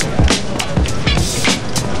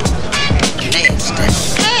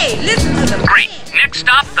 Hey, listen to them. Great. Next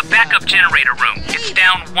stop, the backup generator room. It's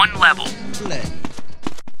down 1 level.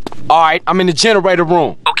 Alright, I'm in the generator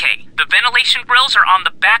room. Okay, the ventilation grills are on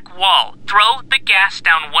the back wall. Throw the gas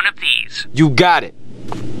down one of these. You got it.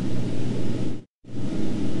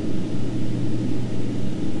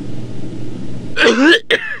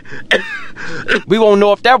 We won't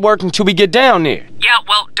know if that worked until we get down there. Yeah,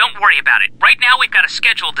 well, don't worry about it. Right now we've got a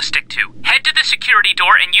schedule to stick to. Head to the security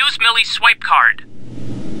door and use Millie's swipe card.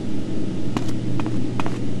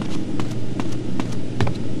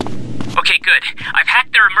 Okay, good. I've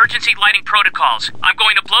hacked their emergency lighting protocols. I'm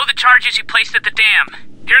going to blow the charges you placed at the dam.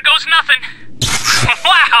 Here goes nothing.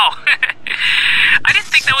 Wow! I didn't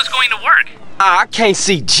think that was going to work. I can't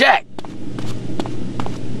see jack.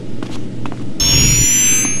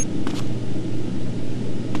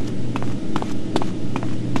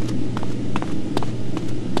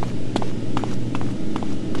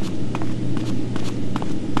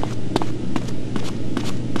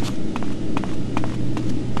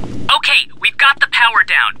 Okay, we've got the power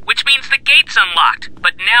down, which means the gate's unlocked.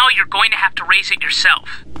 But now you're going to have to raise it yourself.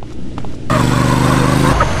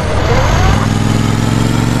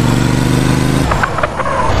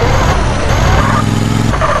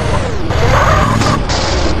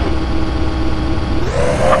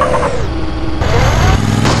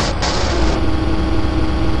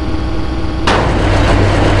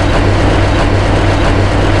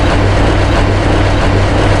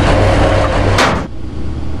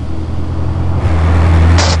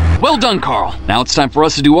 Well done, Carl. Now it's time for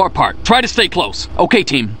us to do our part. Try to stay close. Okay,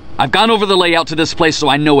 team. I've gone over the layout to this place so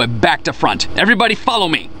I know it back to front. Everybody follow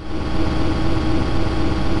me.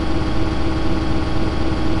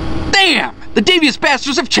 Damn! The devious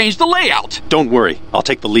bastards have changed the layout. Don't worry. I'll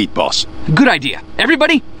take the lead, boss. Good idea.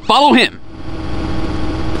 Everybody, follow him.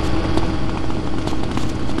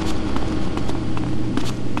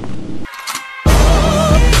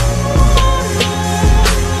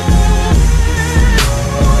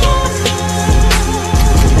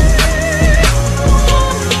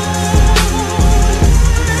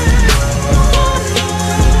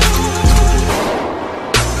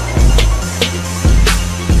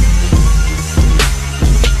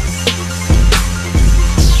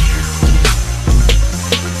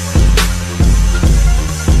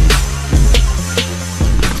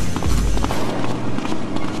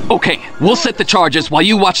 Okay, we'll set the charges while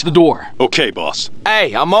you watch the door. Okay, boss.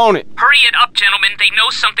 Hey, I'm on it. Hurry it up, gentlemen. They know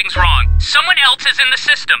something's wrong. Someone else is in the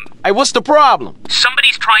system. Hey, what's the problem?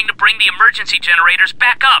 Somebody's trying to bring the emergency generators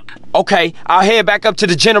back up. Okay, I'll head back up to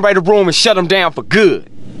the generator room and shut them down for good.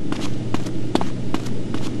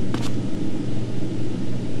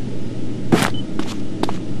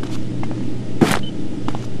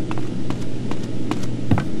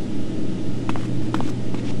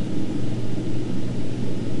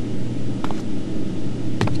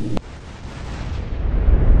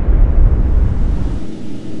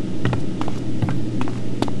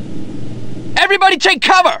 Everybody take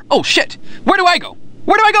cover! Oh, shit. Where do I go?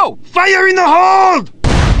 Where do I go? Fire in the hold!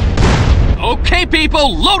 Okay,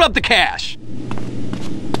 people, load up the cash.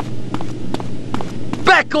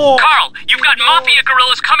 Back off! Carl, you've got mafia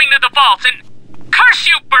guerrillas coming to the vaults and... Curse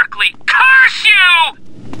you, Berkeley! Curse you!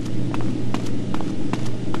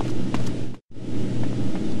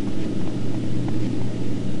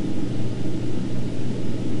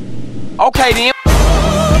 Okay, then.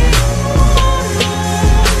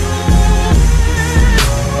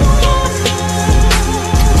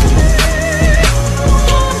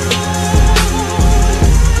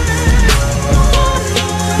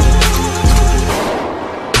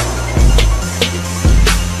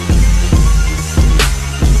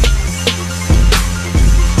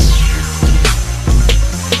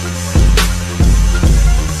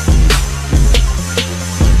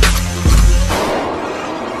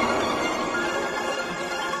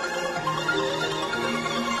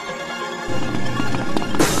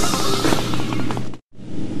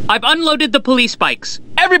 I've unloaded the police bikes.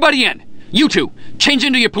 Everybody in! You two, change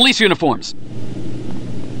into your police uniforms.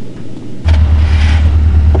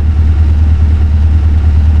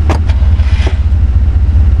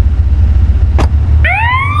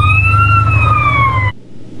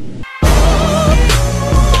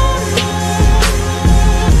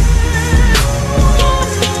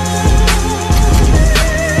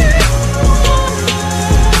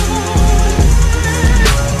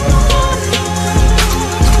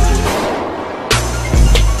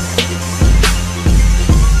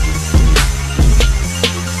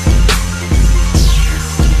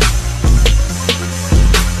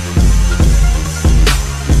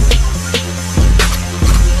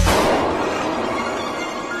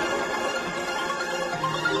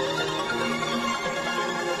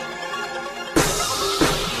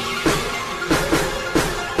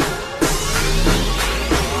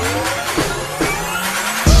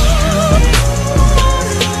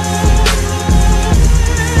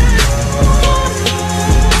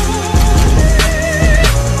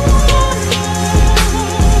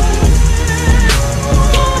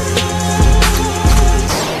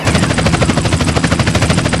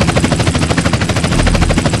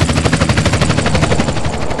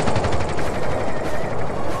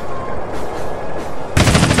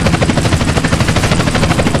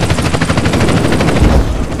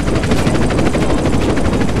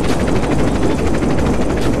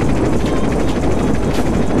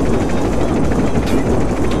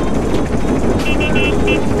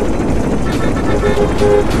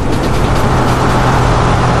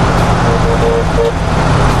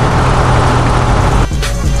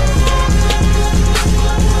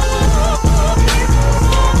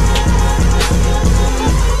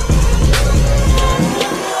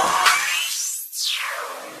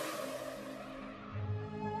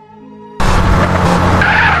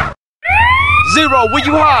 Zero, where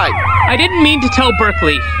you hide? I didn't mean to tell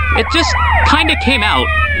Berkeley. It just kinda came out,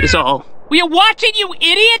 is all. Were you watching, you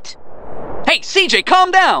idiot? Hey, CJ,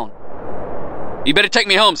 calm down. You better take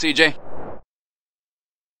me home, CJ.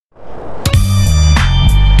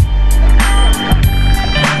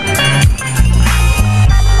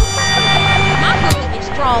 My blood is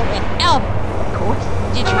strong than ever. Of course.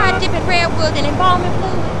 Did you try dipping redwood in embalming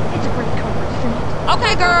fluid? It's a great comfort, isn't it?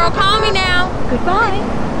 Okay, girl, call me now. Goodbye.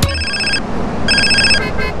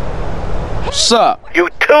 What's up? You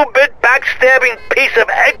two-bit backstabbing piece of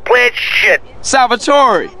eggplant shit.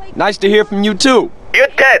 Salvatore, nice to hear from you too. You're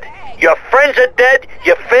dead. Your friends are dead.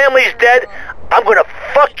 Your family's dead. I'm gonna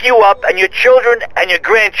fuck you up and your children and your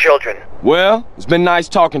grandchildren. Well, it's been nice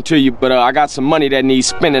talking to you, but I got some money that needs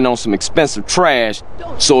spending on some expensive trash,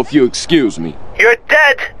 so if you excuse me. You're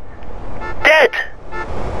dead. Dead.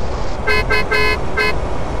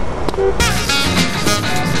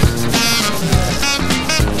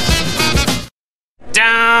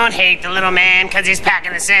 Don't hate the little man because he's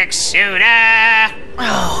packing the 6-shooter.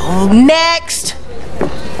 Oh, next.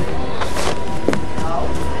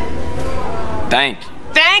 Thank you.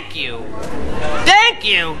 Thank you. Thank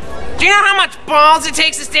you. Do you know how much balls it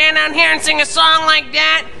takes to stand down here and sing a song like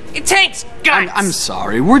that? It takes guts. I'm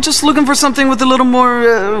sorry. We're just looking for something with a little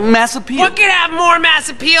more mass appeal. What could have more mass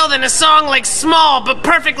appeal than a song like Small but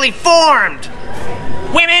Perfectly Formed?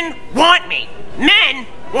 Women want me. Men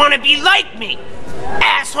want to be like me.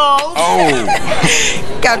 Assholes. Oh.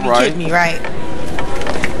 Gotta be kidding me, right?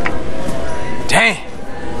 Damn.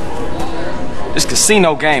 This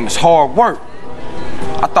casino game is hard work.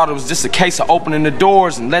 I thought it was just a case of opening the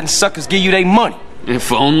doors and letting suckers give you their money.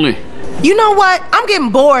 If only. You know what? I'm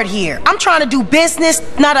getting bored here. I'm trying to do business,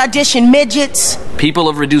 not audition midgets. People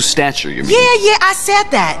of reduced stature, you mean? Yeah, I said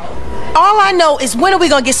that. All I know is when are we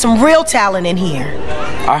gonna get some real talent in here?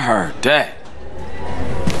 I heard that.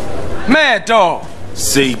 Mad Dog.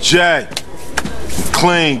 CJ.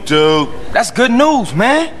 Clean, dude. That's good news,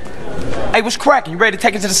 man. Hey, what's cracking? You ready to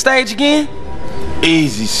take it to the stage again?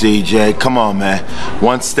 Easy, CJ. Come on, man.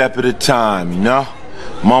 One step at a time, you know?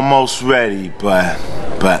 I'm almost ready, but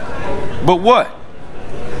what?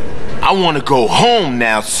 I want to go home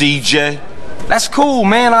now, CJ. That's cool,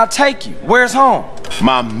 man. I'll take you. Where's home?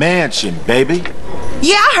 My mansion, baby.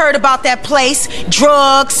 Yeah, I heard about that place.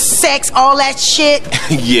 Drugs, sex, all that shit.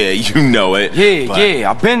 Yeah, you know it. Yeah,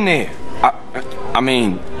 I've been there. I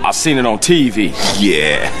mean, I've seen it on TV.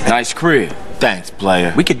 Yeah. Nice crib. Thanks,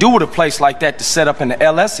 player. We could do with a place like that to set up in the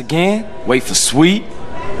LS again. Wait for Sweet.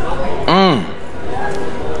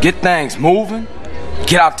 Get things moving.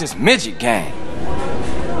 Get out this midget game.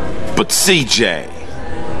 But CJ,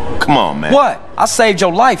 come on, man. What? I saved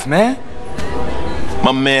your life, man.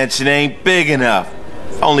 My mansion ain't big enough.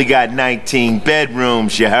 Only got 19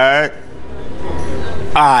 bedrooms, you heard?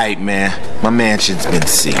 Alright, man. My mansion's been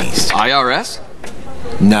seized. IRS?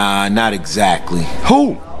 Nah, not exactly.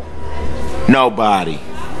 Who? Nobody.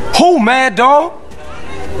 Who, Mad Dog?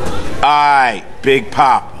 Alright, Big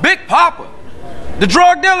Papa. Big Papa? The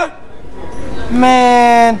drug dealer?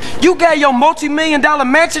 Man, you gave your multi-million-dollar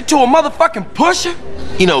mansion to a motherfucking pusher?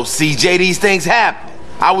 You know, CJ, these things happen.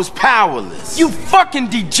 I was powerless. You fucking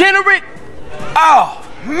degenerate? Oh,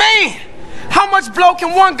 man! How much blow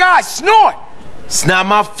can one guy snort? It's not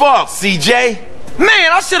my fault, CJ.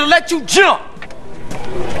 Man, I should've let you jump.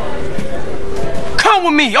 Come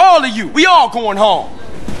with me, all of you. We all going home.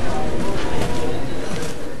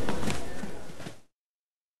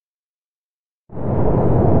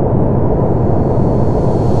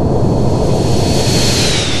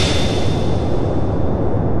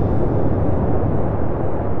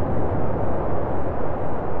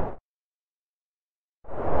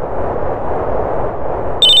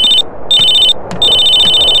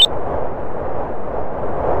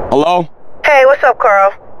 Hello? Hey, what's up,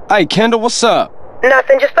 Carl? Hey, Kendall, what's up?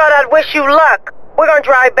 Nothing, just thought I'd wish you luck. We're gonna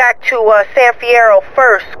drive back to San Fierro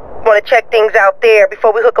first. Wanna check things out there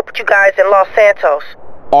before we hook up with you guys in Los Santos.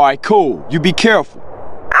 Alright, cool. You be careful.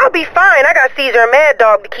 I'll be fine. I got Caesar and Mad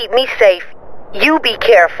Dog to keep me safe. You be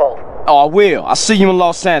careful. Oh, I will. I'll see you in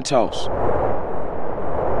Los Santos.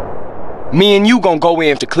 Me and you gonna go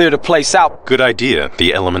in to clear the place out. Good idea.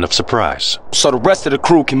 The element of surprise. So the rest of the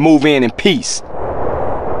crew can move in peace.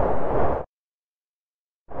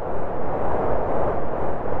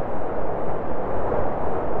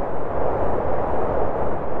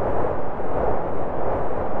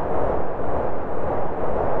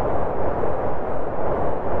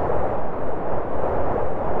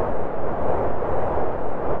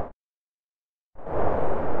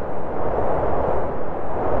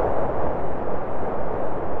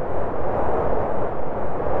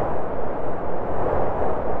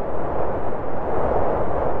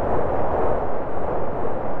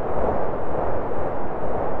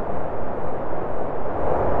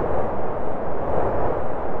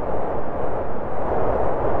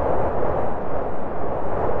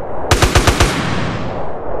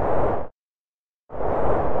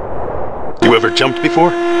 ever jumped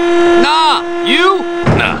before? Nah, you?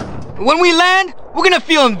 Nah. When we land, we're gonna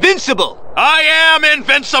feel invincible. I am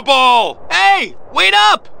invincible! Hey, wait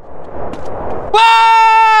up!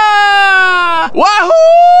 Wah!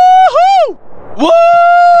 Wahoo! Woohoo!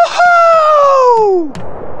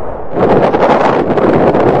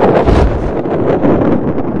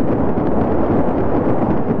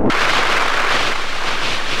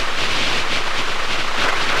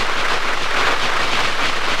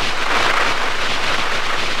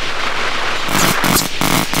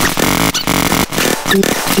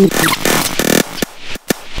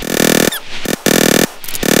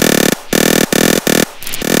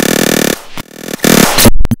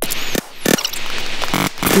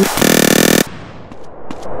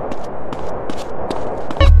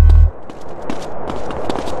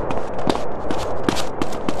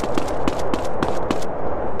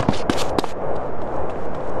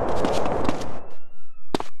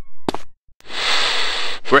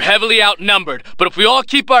 We're heavily outnumbered, but if we all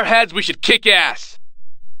keep our heads, we should kick ass.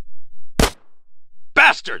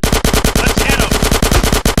 Bastards! Let's hit them!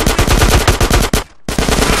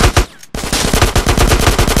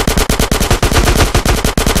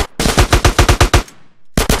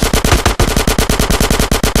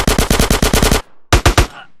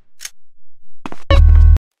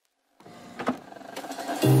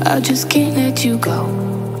 I just can't let you go.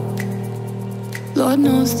 Lord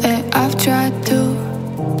knows that I've tried to.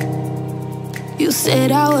 You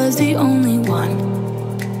said I was the only one.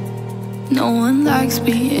 No one likes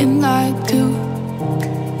being lied to.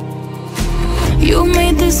 You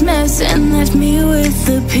made this mess and left me with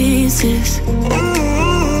the pieces.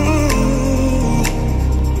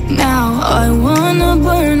 Now I wanna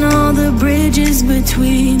burn all the bridges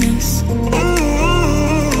between us.